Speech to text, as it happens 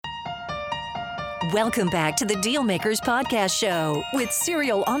Welcome back to the Dealmakers Podcast Show with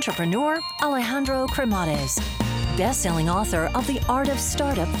serial entrepreneur Alejandro Cremades, best-selling author of The Art of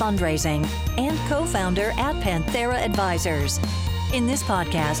Startup Fundraising and co-founder at Panthera Advisors. In this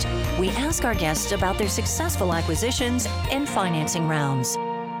podcast, we ask our guests about their successful acquisitions and financing rounds.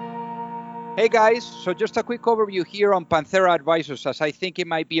 Hey guys, so just a quick overview here on Panthera Advisors as I think it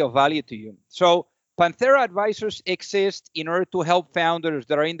might be of value to you. So Panthera Advisors exists in order to help founders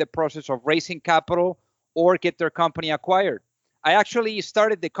that are in the process of raising capital or get their company acquired. I actually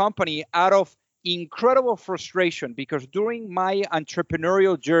started the company out of incredible frustration because during my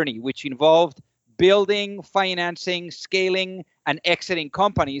entrepreneurial journey, which involved building, financing, scaling, and exiting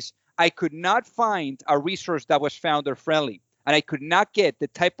companies, I could not find a resource that was founder friendly. And I could not get the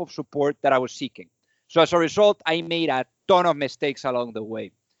type of support that I was seeking. So as a result, I made a ton of mistakes along the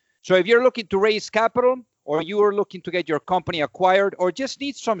way. So if you're looking to raise capital, or you are looking to get your company acquired, or just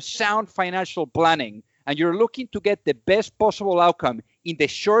need some sound financial planning, and you're looking to get the best possible outcome in the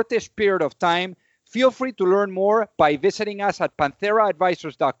shortest period of time, feel free to learn more by visiting us at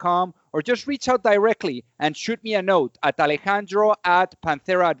pantheraadvisors.com, or just reach out directly and shoot me a note at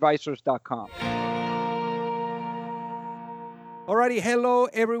alejandro@pantheraadvisors.com. Alrighty, hello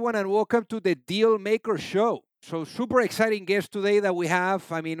everyone, and welcome to the Deal Maker Show. So super exciting guest today that we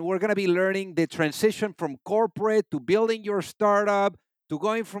have. I mean, we're going to be learning the transition from corporate to building your startup, to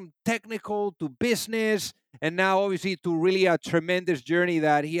going from technical to business, and now obviously to really a tremendous journey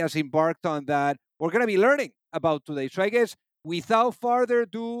that he has embarked on that we're going to be learning about today. So I guess without further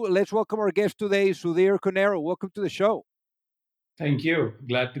ado, let's welcome our guest today, Sudheer Koneru. Welcome to the show. Thank you.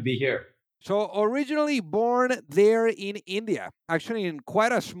 Glad to be here. So originally born there in India, actually in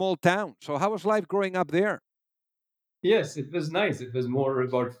quite a small town. So how was life growing up there? Yes, it was nice. It was more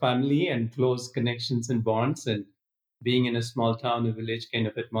about family and close connections and bonds, and being in a small town, a village kind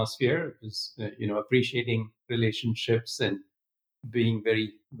of atmosphere. It was, appreciating relationships and being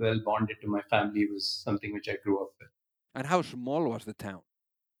very well bonded to my family was something which I grew up with. And how small was the town?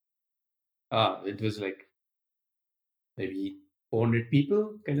 It was like maybe 400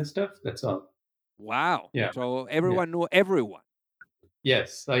 people kind of stuff. That's all. Wow. Yeah. So everyone knew everyone.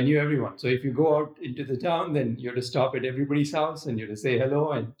 Yes, I knew everyone. So if you go out into the town, then you have to stop at everybody's house and you have to say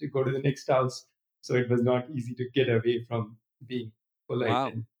hello and to go to the next house. So it was not easy to get away from being polite.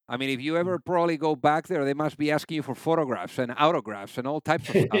 Wow. I mean, if you ever probably go back there, they must be asking you for photographs and autographs and all types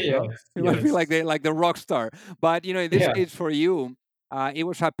of stuff. No? Yes, It must be yes. like the rock star. But in this Yeah. case, for you, it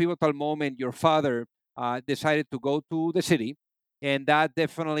was a pivotal moment. Your father decided to go to the city, and that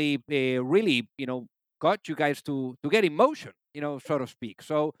definitely really got you guys to get emotion, so to speak.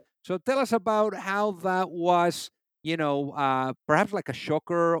 So tell us about how that was, perhaps like a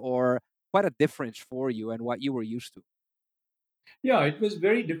shocker or quite a difference for you and what you were used to. Yeah, it was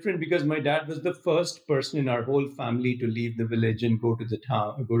very different because my dad was the first person in our whole family to leave the village and go to the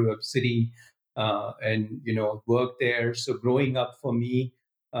town, go to a city, and work there. So growing up for me,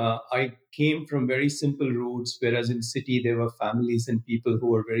 I came from very simple roots, whereas in city there were families and people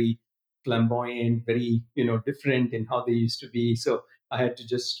who were very flamboyant, very different in how they used to be. So I had to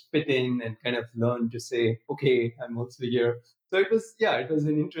just fit in and kind of learn to say, okay, I'm also here. So it was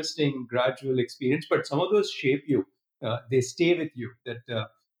an interesting gradual experience, but some of those shape you, they stay with you, that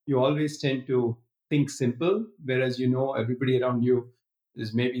you always tend to think simple, whereas everybody around you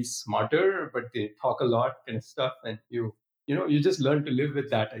is maybe smarter, but they talk a lot kind of stuff, and you just learn to live with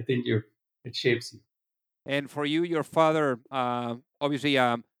that. I think it shapes you. And for you, your father obviously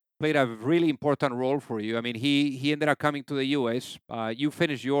played a really important role for you. I mean, he ended up coming to the U.S. You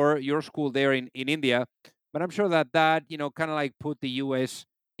finished your school there in India, but I'm sure that kind of like put the U.S.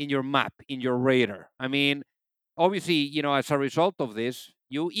 in your map, in your radar. I mean, obviously, as a result of this,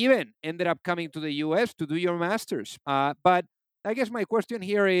 you even ended up coming to the U.S. to do your master's. But I guess my question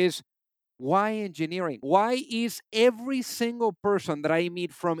here is, why engineering? Why is every single person that I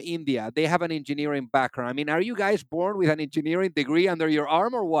meet from India, they have an engineering background? I mean, are you guys born with an engineering degree under your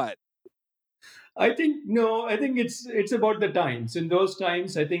arm or what? I think no. I think it's about the times. In those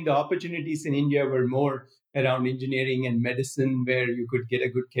times, I think the opportunities in India were more around engineering and medicine, where you could get a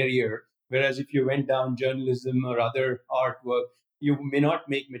good career. Whereas if you went down journalism or other artwork, you may not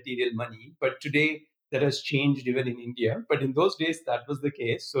make material money. But today that has changed even in India. But in those days, that was the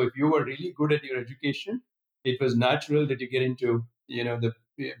case. So if you were really good at your education, it was natural that you get into the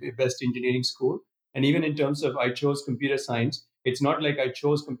best engineering school. And even in terms of, I chose computer science, it's not like I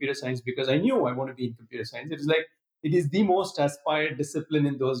chose computer science because I knew I want to be in computer science. It is like it is the most aspired discipline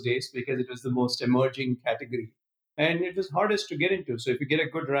in those days because it was the most emerging category. And it was hardest to get into. So if you get a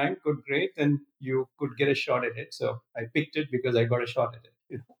good rank, good grade, then you could get a shot at it. So I picked it because I got a shot at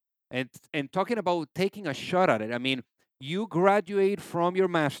it. And talking about taking a shot at it, I mean, you graduate from your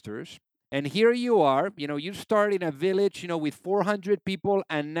master's, and here you are. You start in a village, with 400 people,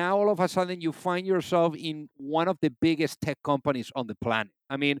 and now all of a sudden you find yourself in one of the biggest tech companies on the planet.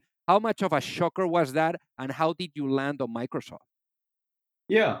 I mean, how much of a shocker was that, and how did you land on Microsoft?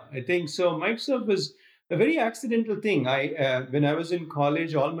 Yeah, I think so. Microsoft was a very accidental thing. When I was in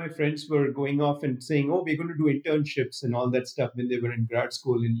college, all my friends were going off and saying, "Oh, we're going to do internships and all that stuff." When they were in grad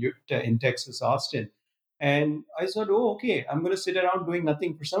school in Texas, Austin, and I thought, "Oh, okay, I'm going to sit around doing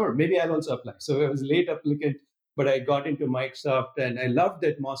nothing for summer. Maybe I'll also apply." So I was a late applicant, but I got into Microsoft, and I loved the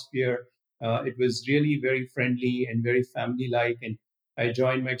atmosphere. It was really very friendly and very family-like, and I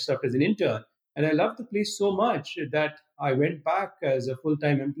joined Microsoft as an intern. And I loved the place so much that I went back as a full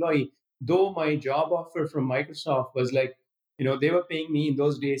time employee, though my job offer from Microsoft was like, they were paying me in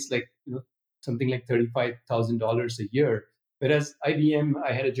those days like, something like $35,000 a year. Whereas IBM,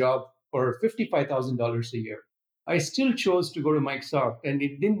 I had a job for $55,000 a year. I still chose to go to Microsoft, and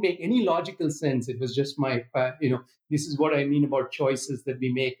it didn't make any logical sense. It was just this is what I mean about choices that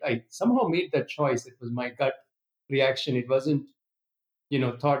we make. I somehow made that choice. It was my gut reaction. It wasn't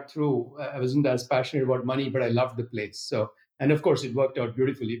thought through. I wasn't as passionate about money, but I loved the place. So, and of course, it worked out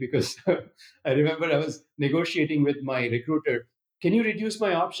beautifully because I remember I was negotiating with my recruiter. Can you reduce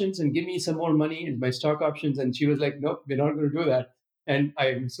my options and give me some more money and my stock options? And she was like, "Nope, we're not going to do that." And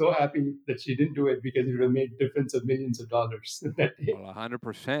I'm so happy that she didn't do it because it would have made difference of millions of dollars that day. Well,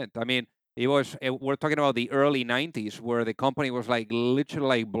 100%. I mean, we're talking about the early 90s where the company was like literally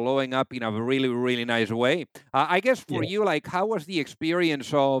like blowing up in a really, really nice way. I guess for Yeah. you, like, how was the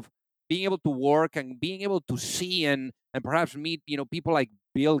experience of being able to work and being able to see and perhaps meet, people like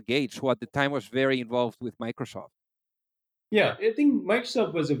Bill Gates, who at the time was very involved with Microsoft? Yeah, I think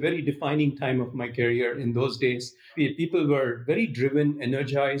Microsoft was a very defining time of my career in those days. People were very driven,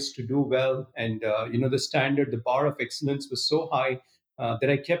 energized to do well, and the standard, the bar of excellence was so high that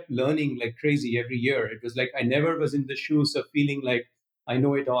I kept learning like crazy every year. It was like I never was in the shoes of feeling like I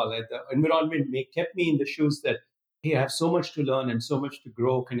know it all. The environment kept me in the shoes that hey, I have so much to learn and so much to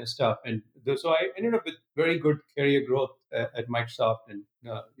grow, kind of stuff. And so I ended up with very good career growth at Microsoft, and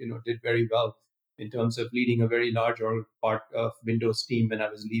did very well in terms of leading a very large or part of Windows team when I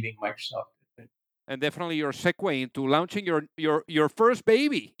was leaving Microsoft. And definitely your segue into launching your first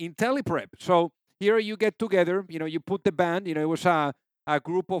baby, IntelliPrep. So here you get together, you put the band, it was a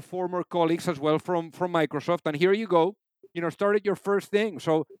group of former colleagues as well from Microsoft, and here you go, started your first thing.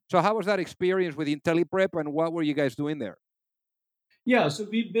 So how was that experience with IntelliPrep, and what were you guys doing there? Yeah, so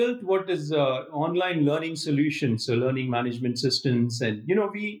we built what is online learning solutions, so learning management systems, and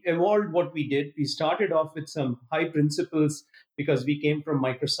we evolved what we did. We started off with some high principles because we came from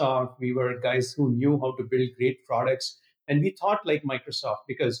Microsoft. We were guys who knew how to build great products, and we thought like Microsoft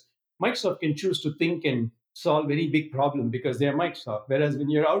because Microsoft can choose to think and solve any big problem because they're Microsoft. Whereas when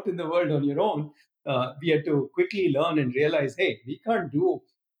you're out in the world on your own, we had to quickly learn and realize, hey, we can't do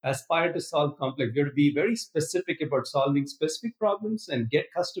aspire to solve complex. You have to be very specific about solving specific problems and get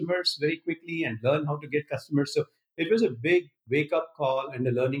customers very quickly and learn how to get customers. So it was a big wake up call and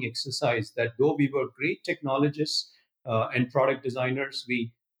a learning exercise that though we were great technologists and product designers,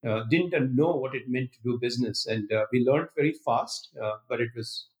 we didn't know what it meant to do business. And we learned very fast, but it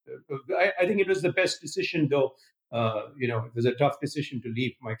was, I think it was the best decision, though. It was a tough decision to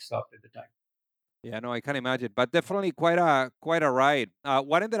leave Microsoft at the time. Yeah, no, I can imagine, but definitely quite a ride.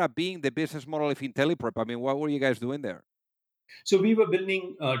 What ended up being the business model of IntelliPrep? I mean, what were you guys doing there? So we were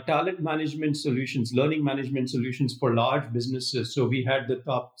building talent management solutions, learning management solutions for large businesses. So we had the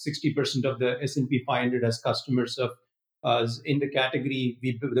top 60% of the S&P 500 as customers of us in the category.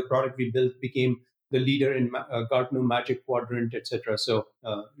 The product we built became the leader in Gartner Magic Quadrant, etc. So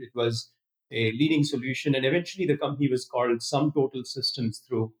it was a leading solution, and eventually the company was called Sum Total Systems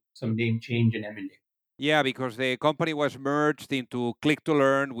through some name change and M&A. Yeah, because the company was merged into Click to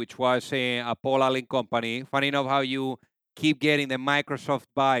Learn, which was a Paul Allen company. Funny enough, how you keep getting the Microsoft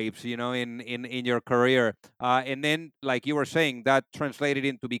vibes, in your career, and then, like you were saying, that translated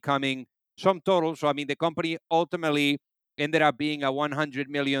into becoming Sum Total. So, I mean, the company ultimately ended up being a $100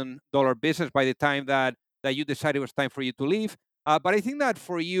 million business by the time that you decided it was time for you to leave. But I think that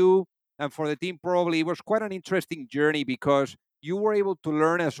for you and for the team, probably it was quite an interesting journey because you were able to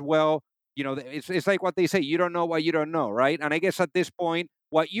learn as well. It's like what they say, you don't know what you don't know, right? And I guess at this point,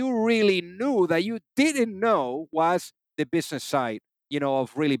 what you really knew that you didn't know was the business side,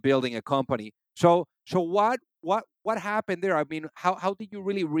 of really building a company. So what happened there? I mean, how did you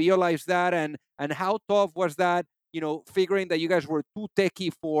really realize that, and how tough was that, figuring that you guys were too techy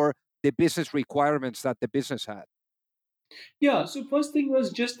for the business requirements that the business had? Yeah, so first thing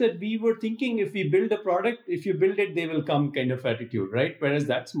was just that we were thinking if we build a product, if you build it, they will come kind of attitude, right? Whereas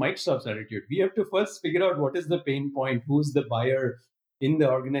that's Microsoft's attitude. We have to first figure out what is the pain point, who's the buyer in the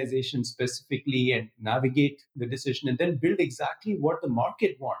organization specifically, and navigate the decision, and then build exactly what the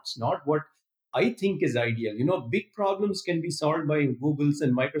market wants, not what I think is ideal. Big problems can be solved by Googles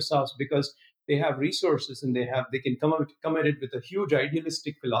and Microsofts because they have resources and they can come at it with a huge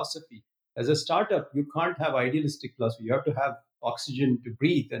idealistic philosophy. As a startup, you can't have idealistic philosophy. You have to have oxygen to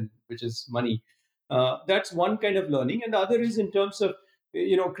breathe, and which is money. That's one kind of learning, and the other is in terms of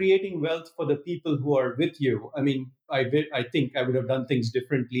creating wealth for the people who are with you. I mean, I think I would have done things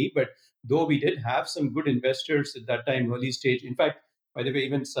differently, but though we did have some good investors at that time, early stage. In fact, by the way,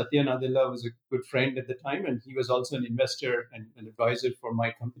 even Satya Nadella was a good friend at the time, and he was also an investor and an advisor for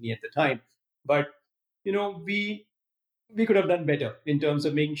my company at the time. But we could have done better in terms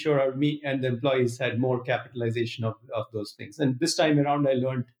of making sure me and the employees had more capitalization of those things. And this time around, I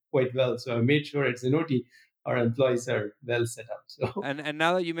learned quite well. So I made sure at Zenoti, our employees are well set up. So, And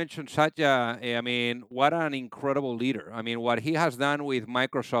now that you mentioned Satya, I mean, what an incredible leader. I mean, what he has done with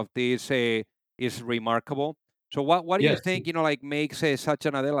Microsoft is remarkable. So what do you yes. think, like makes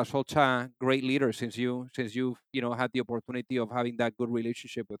Satya Nadella such a great leader since you had the opportunity of having that good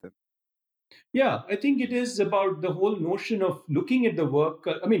relationship with him? Yeah, I think it is about the whole notion of looking at the work.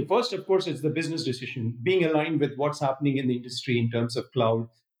 I mean, first, of course, it's the business decision, being aligned with what's happening in the industry in terms of cloud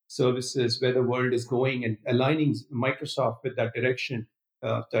services, where the world is going, and aligning Microsoft with that direction.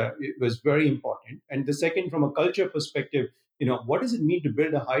 It was very important. And the second, from a culture perspective, what does it mean to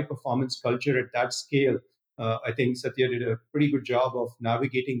build a high performance culture at that scale? I think Satya did a pretty good job of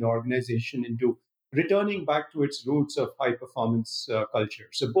navigating the organization into returning back to its roots of high performance culture.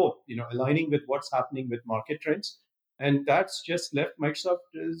 So both, aligning with what's happening with market trends, and that's just left Microsoft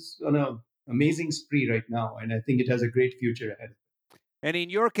is on a amazing spree right now, and I think it has a great future ahead. And in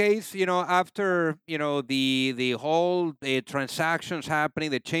your case, after the whole transactions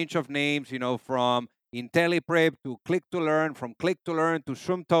happening, the change of names, from IntelliPrep to Click to Learn, from Click to Learn to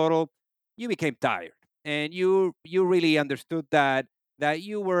SumTotal, you became tired, and you really understood that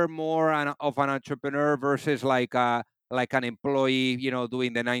you were more of an entrepreneur versus like an employee,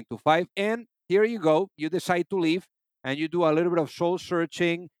 doing the 9 to 5. And here you go, you decide to leave, and you do a little bit of soul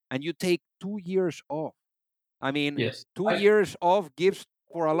searching, and you take 2 years off. I mean, Yes. 2 years off gives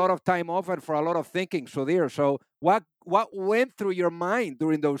for a lot of time off and for a lot of thinking. So there. So what went through your mind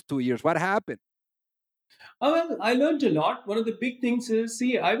during those 2 years? What happened? Well, I learned a lot. One of the big things is,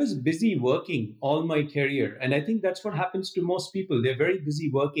 see, I was busy working all my career. And I think that's what happens to most people. They're very busy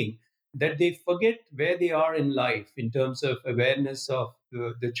working, that they forget where they are in life in terms of awareness of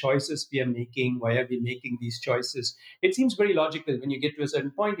the choices we are making. Why are we making these choices? It seems very logical. When you get to a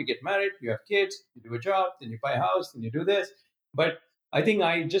certain point, you get married, you have kids, you do a job, then you buy a house, then you do this. But I think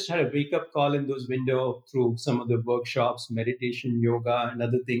I just had a wake up call in those windows through some of the workshops, meditation, yoga, and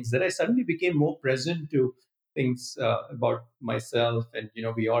other things, that I suddenly became more present to things about myself. And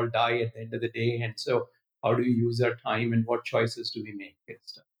we all die at the end of the day, and so how do we use our time and what choices do we make and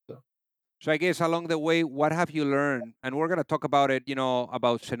stuff. So So I guess along the way, what have you learned? And we're gonna talk about it,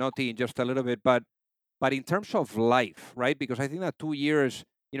 about Zenoti in just a little bit, but in terms of life, right? Because I think that 2 years,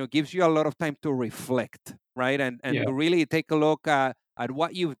 gives you a lot of time to reflect, right? And yeah. to really take a look at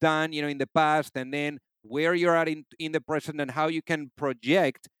what you've done, in the past, and then where you're at in the present, and how you can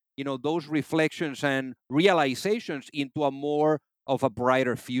project, those reflections and realizations into a more of a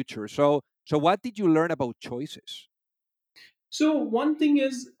brighter future. So what did you learn about choices? So one thing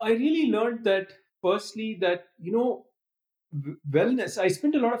is, I really learned that firstly that wellness. I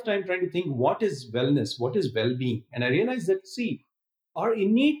spent a lot of time trying to think what is wellness, what is well-being, and I realized that, see, our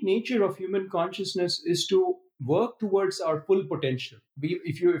innate nature of human consciousness is to work towards our full potential.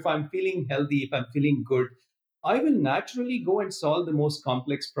 If I'm feeling healthy, if I'm feeling good, I will naturally go and solve the most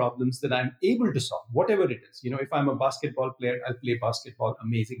complex problems that I'm able to solve, whatever it is. If I'm a basketball player, I'll play basketball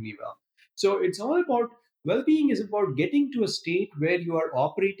amazingly well. So it's all about well-being is about getting to a state where you are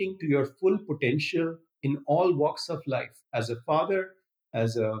operating to your full potential in all walks of life, as a father,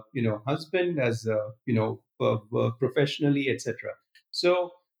 as a husband, as a professionally, etc.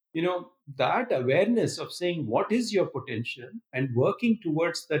 So that awareness of saying what is your potential and working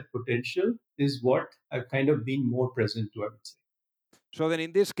towards that potential is what I've kind of been more present to, I would say. So then,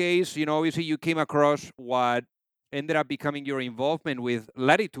 in this case, obviously you came across what ended up becoming your involvement with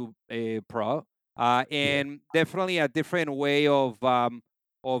Latitude Pro, Yeah. and definitely a different way of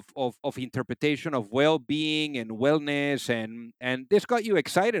interpretation of well-being and wellness, and this got you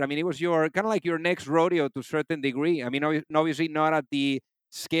excited. I mean, it was your kind of like your next rodeo to a certain degree. I mean, obviously not at the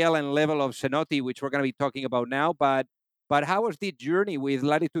scale and level of Cenote, which we're going to be talking about now, but But how was the journey with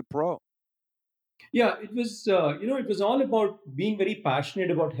Latitude Pro? Yeah, it was, it was all about being very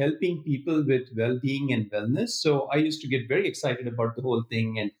passionate about helping people with well-being and wellness. So I used to get very excited about the whole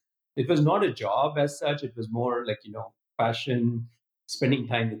thing, and it was not a job as such. It was more like, passion, spending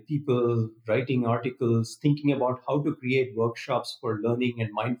time with people, writing articles, thinking about how to create workshops for learning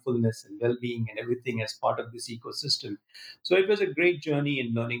and mindfulness and well-being and everything as part of this ecosystem. So it was a great journey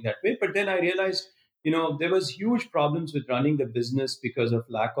in learning that way. But then I realized, there was huge problems with running the business because of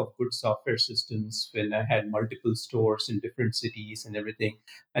lack of good software systems when I had multiple stores in different cities and everything.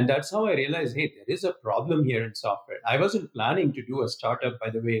 And that's how I realized, hey, there is a problem here in software. I wasn't planning to do a startup,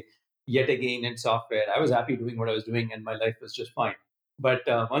 by the way, yet again in software. I was happy doing what I was doing and my life was just fine. But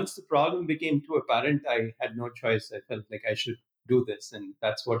once the problem became too apparent, I had no choice. I felt like I should do this, and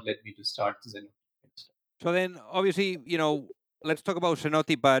that's what led me to start Zenoti. So then, obviously, let's talk about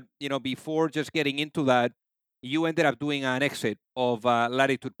Zenoti. But before just getting into that, you ended up doing an exit of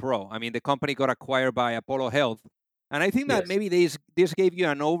Latitude Pro. I mean, the company got acquired by Apollo Health, and I think that Yes. maybe this gave you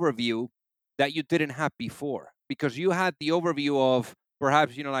an overview that you didn't have before, because you had the overview of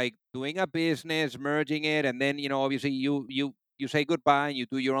perhaps like doing a business, merging it, and then obviously you say goodbye and you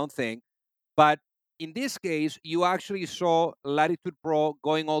do your own thing. But in this case, you actually saw Latitude Pro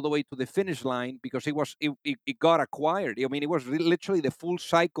going all the way to the finish line because it got acquired. I mean, it was literally the full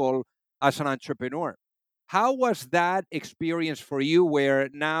cycle as an entrepreneur. How was that experience for you, where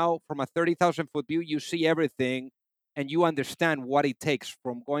now from a 30,000 foot view, you see everything and you understand what it takes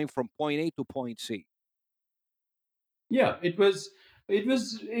from going from point A to point C? Yeah, it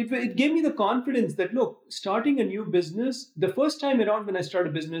gave me the confidence that, look, starting a new business, the first time around when I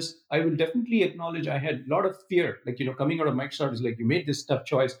started a business, I will definitely acknowledge I had a lot of fear. Like, coming out of Microsoft is like, you made this tough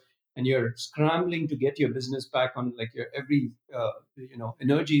choice and you're scrambling to get your business back on, like, your every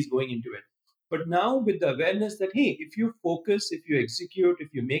energy is going into it. But now with the awareness that, hey, if you focus, if you execute, if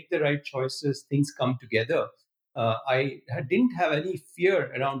you make the right choices, things come together. Didn't have any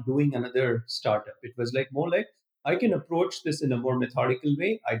fear around doing another startup. It was like more like, I can approach this in a more methodical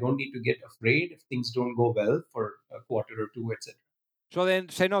way. I don't need to get afraid if things don't go well for a quarter or two, etc. So then,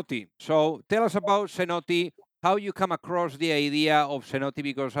 Zenoti. So tell us about Zenoti, how you come across the idea of Zenoti,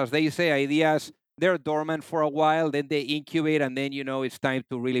 because as they say, ideas, they're dormant for a while, then they incubate, and then, it's time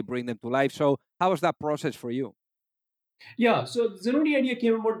to really bring them to life. So how was that process for you? Yeah, so the Zenoti idea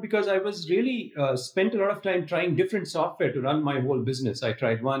came about because I was really spent a lot of time trying different software to run my whole business. I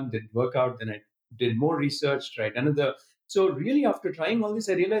tried one, didn't work out, then I did more research, tried another. So really, after trying all this,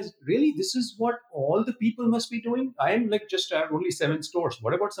 I realized really this is what all the people must be doing. I am like just I have only 7 stores.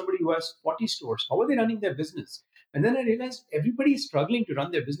 What about somebody who has 40 stores? How are they running their business? And then I realized everybody is struggling to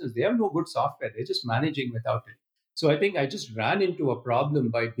run their business. They have no good software. They're just managing without it. So I think I just ran into a problem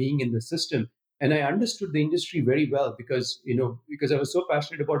by being in the system, and I understood the industry very well because I was so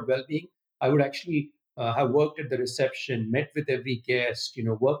passionate about well-being. I would actually have worked at the reception, met with every guest,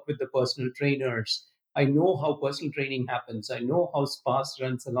 worked with the personal trainers. I know how personal training happens. I know how spas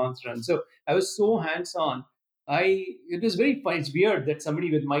run, salons run. So I was so hands-on. It was very fun. It's weird that somebody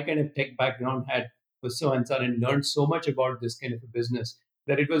with my kind of tech background was so hands-on and learned so much about this kind of a business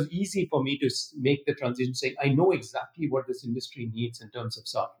that it was easy for me to make the transition, saying I know exactly what this industry needs in terms of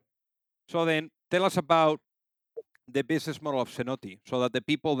software. So then tell us about the business model of Zenoti so that the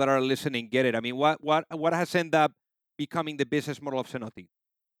people that are listening get it. I mean, what has ended up becoming the business model of Zenoti?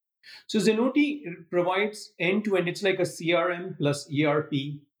 So Zenoti provides end to end. It's like a CRM plus ERP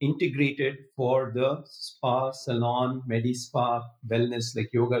integrated for the spa, salon, medi spa, wellness like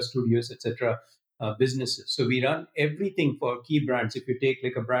yoga studios, etc. Businesses. So we run everything for key brands. If you take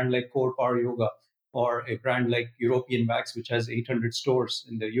like a brand like Core Power Yoga or a brand like European Wax, which has 800 stores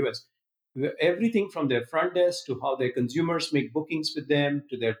in the US, everything from their front desk to how their consumers make bookings with them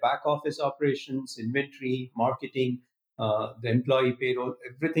to their back office operations, inventory, marketing, the employee payroll,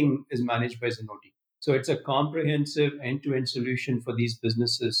 everything is managed by Zenoti. So it's a comprehensive end-to-end solution for these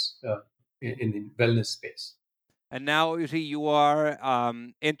businesses in the wellness space. And now, you see, you are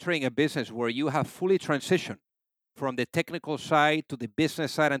entering a business where you have fully transitioned from the technical side to the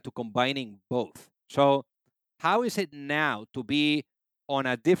business side and to combining both. So, how is it now to be on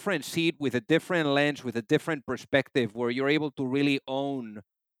a different seat with a different lens, with a different perspective, where you're able to really own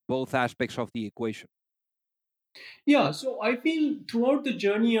both aspects of the equation? Yeah, so I feel throughout the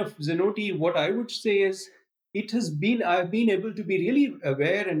journey of Zenoti, what I would say is I've been able to be really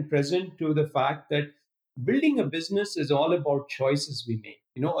aware and present to the fact that building a business is all about choices we make.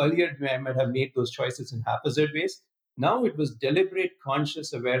 Earlier I might have made those choices in haphazard ways. Now it was deliberate,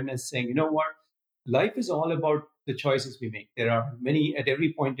 conscious awareness saying, you know what, life is all about the choices we make. There are many, at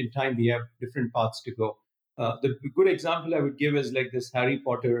every point in time, we have different paths to go. The good example I would give is like this Harry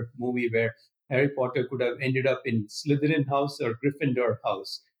Potter movie where Harry Potter could have ended up in Slytherin house or Gryffindor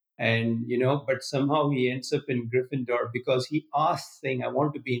house. And, but somehow he ends up in Gryffindor because he asks, saying, I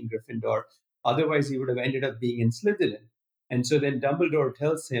want to be in Gryffindor. Otherwise, he would have ended up being in Slytherin. And so then Dumbledore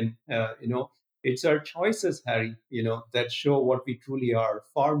tells him, it's our choices, Harry, that show what we truly are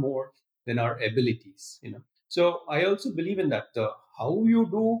far more than our abilities. So I also believe in that. How you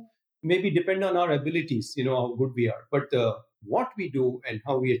do maybe depend on our abilities, how good we are. But what we do and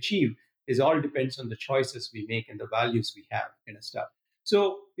how we achieve is all depends on the choices we make and the values we have kind of stuff.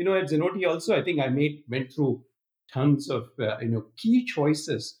 So, at Zenoti also, I think went through tons of, key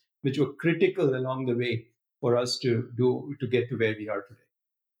choices which were critical along the way for us to get to where we are today.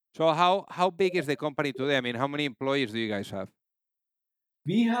 So how big is the company today? I mean, how many employees do you guys have?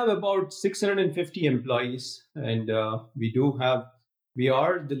 We have about 650 employees, and we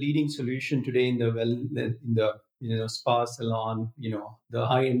are the leading solution today in the spa salon, the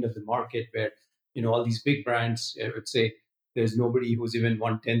high end of the market, where all these big brands. I would say there's nobody who's even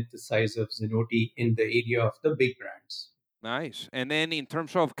 1/10 the size of Zenoti in the area of the big brands. Nice. And then in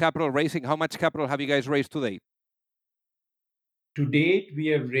terms of capital raising, how much capital have you guys raised today? To date, we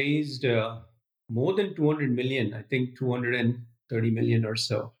have raised more than 200 million. I think 230 million or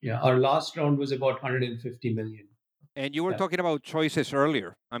so. Yeah, our last round was about 150 million. And you were Yeah. talking about choices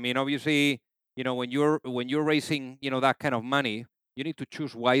earlier. I mean, obviously, when you're raising, that kind of money, you need to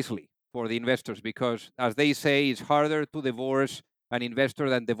choose wisely for the investors because, as they say, it's harder to divorce an investor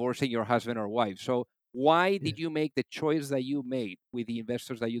than divorcing your husband or wife. So, why Yeah. did you make the choice that you made with the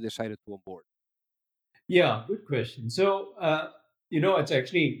investors that you decided to onboard? Yeah, good question. So, it's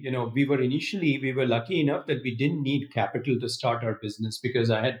actually, we were lucky enough that we didn't need capital to start our business because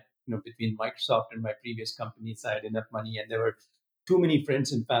I had, between Microsoft and my previous companies, I had enough money and there were too many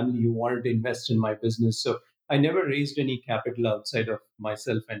friends and family who wanted to invest in my business. So I never raised any capital outside of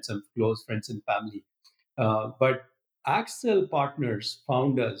myself and some close friends and family. But Accel partners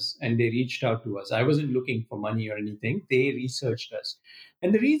found us and they reached out to us. I wasn't looking for money or anything. They researched us.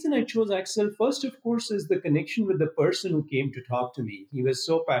 And the reason I chose Accel first, of course, is the connection with the person who came to talk to me. He was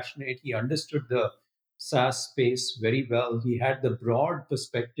so passionate. He understood the SaaS space very well. He had the broad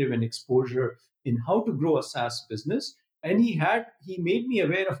perspective and exposure in how to grow a SaaS business. And he made me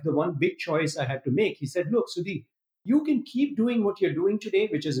aware of the one big choice I had to make. He said, look, Sudhi, you can keep doing what you're doing today,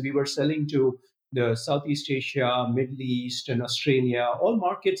 which is we were selling to the Southeast Asia, Middle East, and Australia, all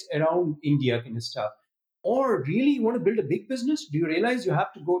markets around India kind of stuff. Or really, you want to build a big business? Do you realize you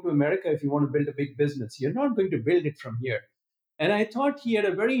have to go to America if you want to build a big business? You're not going to build it from here. And I thought he had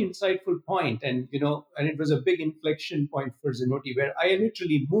a very insightful point, and it was a big inflection point for Zenoti, where I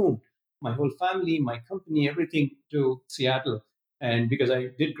literally moved my whole family, my company, everything to Seattle, and because I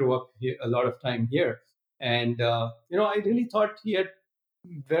did grow up here, a lot of time here, and I really thought he had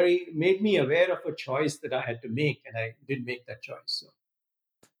very made me aware of a choice that I had to make, and I did make that choice.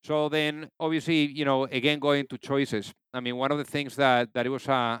 So then, obviously, again, going to choices. I mean, one of the things that it was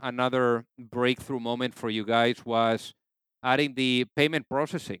another breakthrough moment for you guys was adding the payment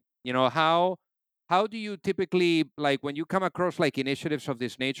processing. How do you typically like when you come across like initiatives of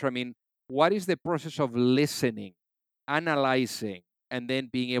this nature? I mean, what is the process of listening, analyzing, and then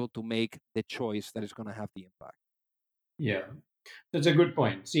being able to make the choice that is going to have the impact? Yeah, that's a good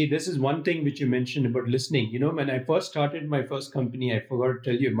point. See, this is one thing which you mentioned about listening. When I first started my first company, I forgot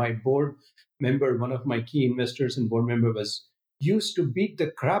to tell you, my board member, one of my key investors and board member, was used to beat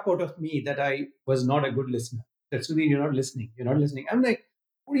the crap out of me that I was not a good listener. That's Sudhir, you're not listening. You're not listening. I'm like,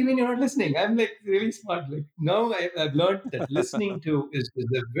 what do you mean you're not listening? I'm like really smart. Like, no, I've learned that listening to is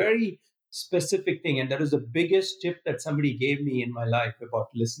a very specific thing. And that is the biggest tip that somebody gave me in my life about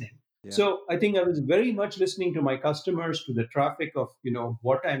listening. Yeah. So I think I was very much listening to my customers, to the traffic of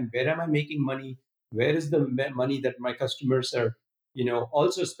where am I making money, where is the money that my customers are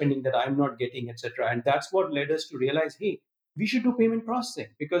also spending that I'm not getting, etc. And that's what led us to realize, hey, we should do payment processing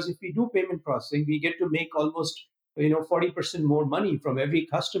because if we do payment processing, we get to make almost 40% more money from every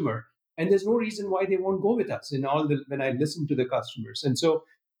customer, and there's no reason why they won't go with us in all the when I listen to the customers. And so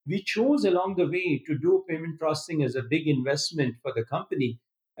we chose along the way to do payment processing as a big investment for the company,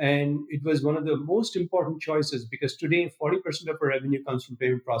 and it was one of the most important choices because today 40% of our revenue comes from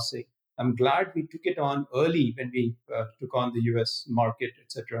payment processing. I'm glad we took it on early when we took on the US market,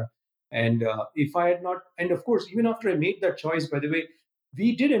 etc. And if I had not, and of course, even after I made that choice, by the way,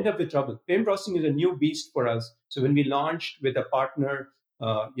 we did end up with trouble. Payment processing is a new beast for us. So when we launched with a partner,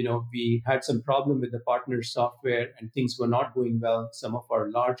 we had some problem with the partner's software and things were not going well. Some of our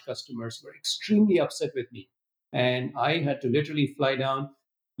large customers were extremely upset with me. And I had to literally fly down.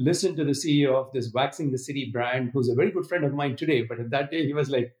 listen to the CEO of this Waxing the City brand, who's a very good friend of mine today. But at that day, he was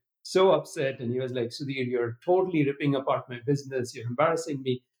like so upset. And he was like, Sudhir, you're totally ripping apart my business. You're embarrassing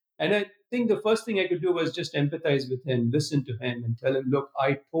me. And I think the first thing I could do was just empathize with him, listen to him, and tell him, look,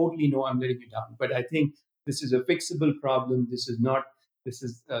 I totally know I'm letting you down. But I think this is a fixable problem. This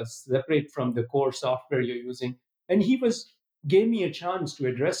is separate from the core software you're using. And he gave me a chance to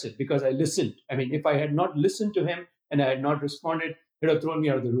address it because I listened. I mean, if I had not listened to him and I had not responded, it would have thrown me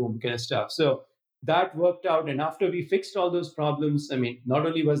out of the room, kind of stuff. So that worked out. And after we fixed all those problems, I mean, not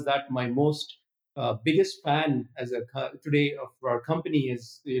only was that my most biggest fan today of our company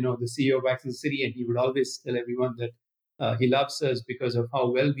is, the CEO of Accel City, and he would always tell everyone that he loves us because of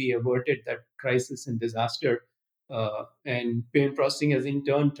how well we averted that crisis and disaster. And payment processing has in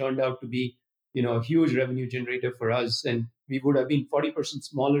turn turned out to be, a huge revenue generator for us. And we would have been 40%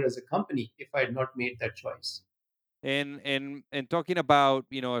 smaller as a company if I had not made that choice. And talking about,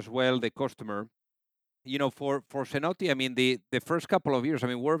 as well, the customer, for Zenoti, I mean, the first couple of years, I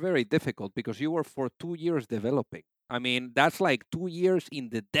mean, were very difficult because you were for 2 years developing. I mean, that's like 2 years in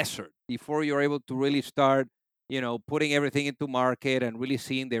the desert before you're able to really start, putting everything into market and really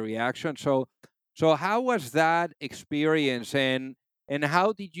seeing the reaction. So how was that experience, and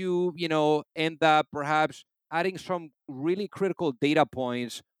how did you, end up perhaps adding some really critical data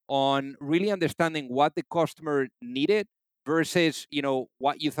points on really understanding what the customer needed versus,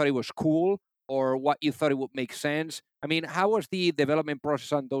 what you thought it was cool or what you thought it would make sense? I mean, how was the development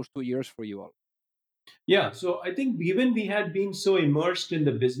process on those 2 years for you all? Yeah, so I think even we had been so immersed in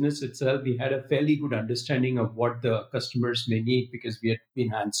the business itself, we had a fairly good understanding of what the customers may need because we had been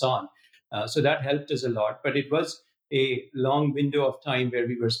hands on. So that helped us a lot. But it was a long window of time where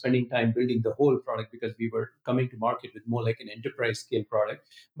we were spending time building the whole product because we were coming to market with more like an enterprise scale product.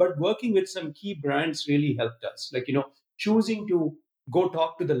 But working with some key brands really helped us. Like, choosing to go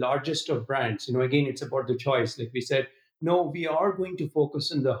talk to the largest of brands, again, it's about the choice. Like we said, no, we are going to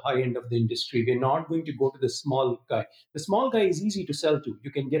focus on the high end of the industry. We're not going to go to the small guy. The small guy is easy to sell to.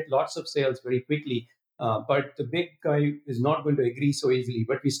 You can get lots of sales very quickly, but the big guy is not going to agree so easily.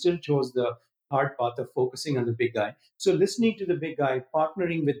 But we still chose the hard path of focusing on the big guy. So listening to the big guy,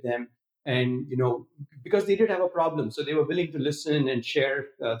 partnering with them, and because they did have a problem, so they were willing to listen and share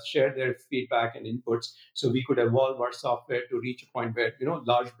their feedback and inputs, so we could evolve our software to reach a point where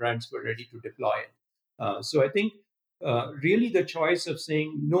large brands were ready to deploy it. So I think really the choice of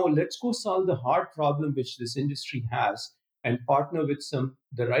saying, no, let's go solve the hard problem which this industry has and partner with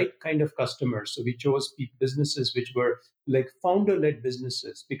the right kind of customers. So we chose businesses which were like founder led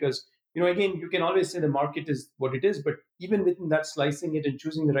businesses because, again, you can always say the market is what it is, but even within that, slicing it and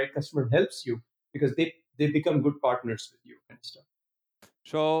choosing the right customer helps you because they become good partners with you and stuff.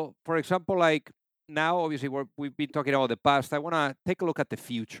 So, for example, like now, obviously, we've been talking about the past. I want to take a look at the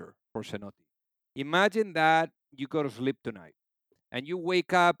future for Zenoti. Imagine that you go to sleep tonight and you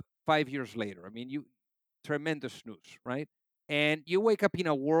wake up 5 years later. I mean, tremendous news, right? And you wake up in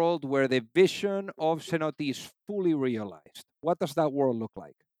a world where the vision of Zenoti is fully realized. What does that world look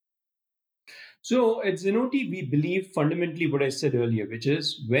like? So at Zenoti, we believe fundamentally what I said earlier, which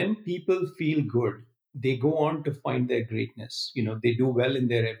is when people feel good, they go on to find their greatness. They do well in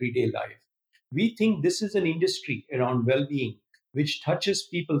their everyday life. We think this is an industry around well-being which touches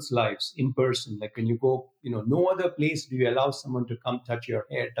people's lives in person. Like when you go, no other place do you allow someone to come touch your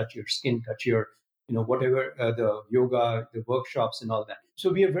hair, touch your skin, touch your, whatever the yoga, the workshops, and all that.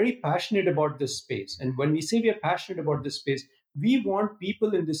 So we are very passionate about this space. And when we say we are passionate about this space, we want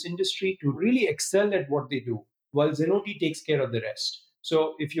people in this industry to really excel at what they do, while Zenoti takes care of the rest.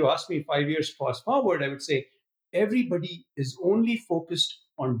 So if you ask me 5 years fast forward, I would say everybody is only focused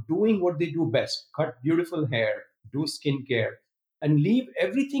on doing what they do best: cut beautiful hair, do skincare, and leave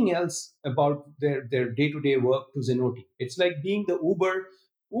everything else about their day-to-day work to Zenoti. It's like being the Uber.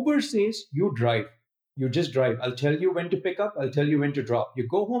 Uber says you drive. You just drive. I'll tell you when to pick up. I'll tell you when to drop. You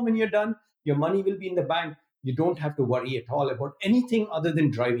go home when you're done. Your money will be in the bank. You don't have to worry at all about anything other than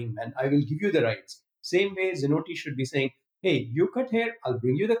driving, man. I will give you the rights. Same way, Zenoti should be saying, hey, you cut hair, I'll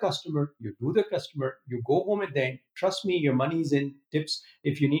bring you the customer. You do the customer. You go home at the end. Trust me, your money's in tips.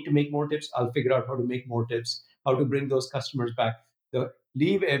 If you need to make more tips, I'll figure out how to make more tips, how to bring those customers back.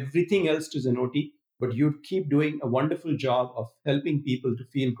 Leave everything else to Zenoti, but you keep doing a wonderful job of helping people to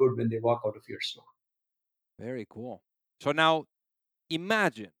feel good when they walk out of your store. Very cool. So now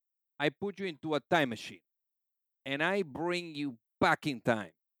imagine I put you into a time machine and I bring you back in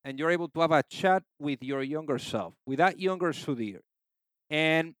time and you're able to have a chat with your younger self, with that younger Sudhir.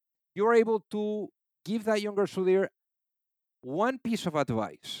 And you're able to give that younger Sudhir one piece of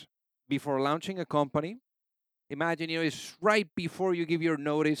advice before launching a company Imagine, it's right before you give your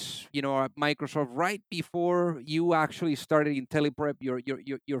notice, at Microsoft, right before you actually started in teleprep,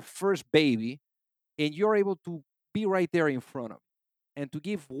 your first baby, and you're able to be right there in front of and to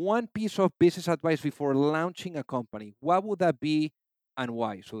give one piece of business advice before launching a company, what would that be and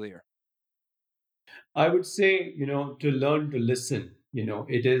why, Sudhir? I would say, to learn to listen,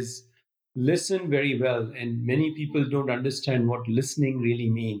 it is listen very well. And many people don't understand what listening really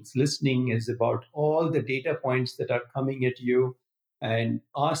means. Listening is about all the data points that are coming at you and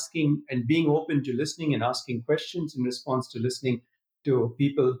asking and being open to listening and asking questions in response to listening to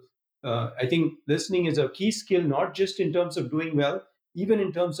people. I think listening is a key skill, not just in terms of doing well, even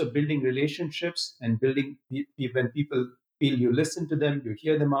in terms of building relationships and building when people feel you listen to them, you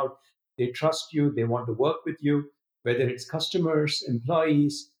hear them out, they trust you, they want to work with you, whether it's customers,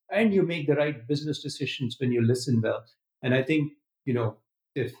 employees, and you make the right business decisions when you listen well. And I think,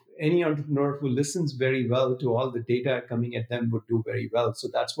 if any entrepreneur who listens very well to all the data coming at them would do very well. So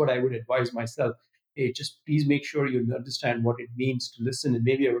that's what I would advise myself. Hey, just please make sure you understand what it means to listen, and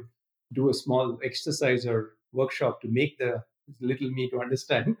maybe I would do a small exercise or workshop to make the little me to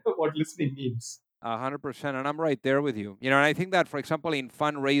understand what listening means. 100%. And I'm right there with you. And I think that, for example, in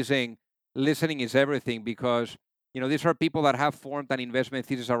fundraising, listening is everything because, these are people that have formed an investment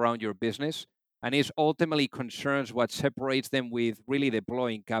thesis around your business and is ultimately concerns what separates them with really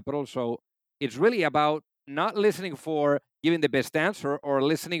deploying capital. So it's really about not listening for giving the best answer or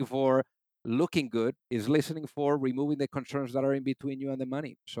listening for looking good, is listening for removing the concerns that are in between you and the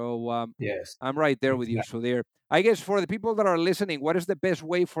money. So Yes, I'm right there with you. exactly. So there, I guess for the people that are listening, what is the best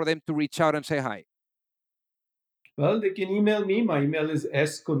way for them to reach out and say hi? Well, they can email me. My email is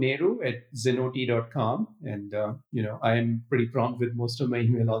skoneru@zenoti.com. And, I am pretty prompt with most of my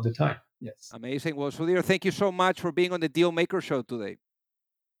email all the time. Yes. Amazing. Well, Sudhir, thank you so much for being on the Deal Maker Show today.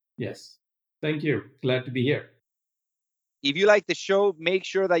 Yes. Thank you. Glad to be here. If you like the show, make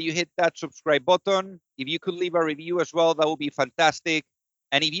sure that you hit that subscribe button. If you could leave a review as well, that would be fantastic.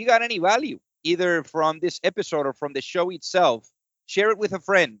 And if you got any value, either from this episode or from the show itself, share it with a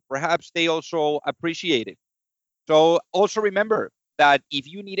friend. Perhaps they also appreciate it. So also remember that if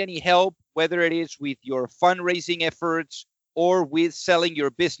you need any help, whether it is with your fundraising efforts or with selling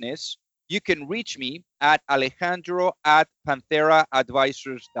your business, you can reach me at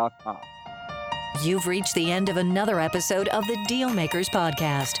alejandro@pantheraadvisors.com. You've reached the end of another episode of the Dealmakers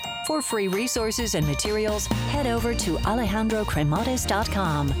Podcast. For free resources and materials, head over to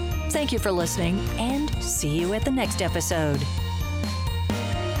alejandrocremades.com. Thank you for listening and see you at the next episode.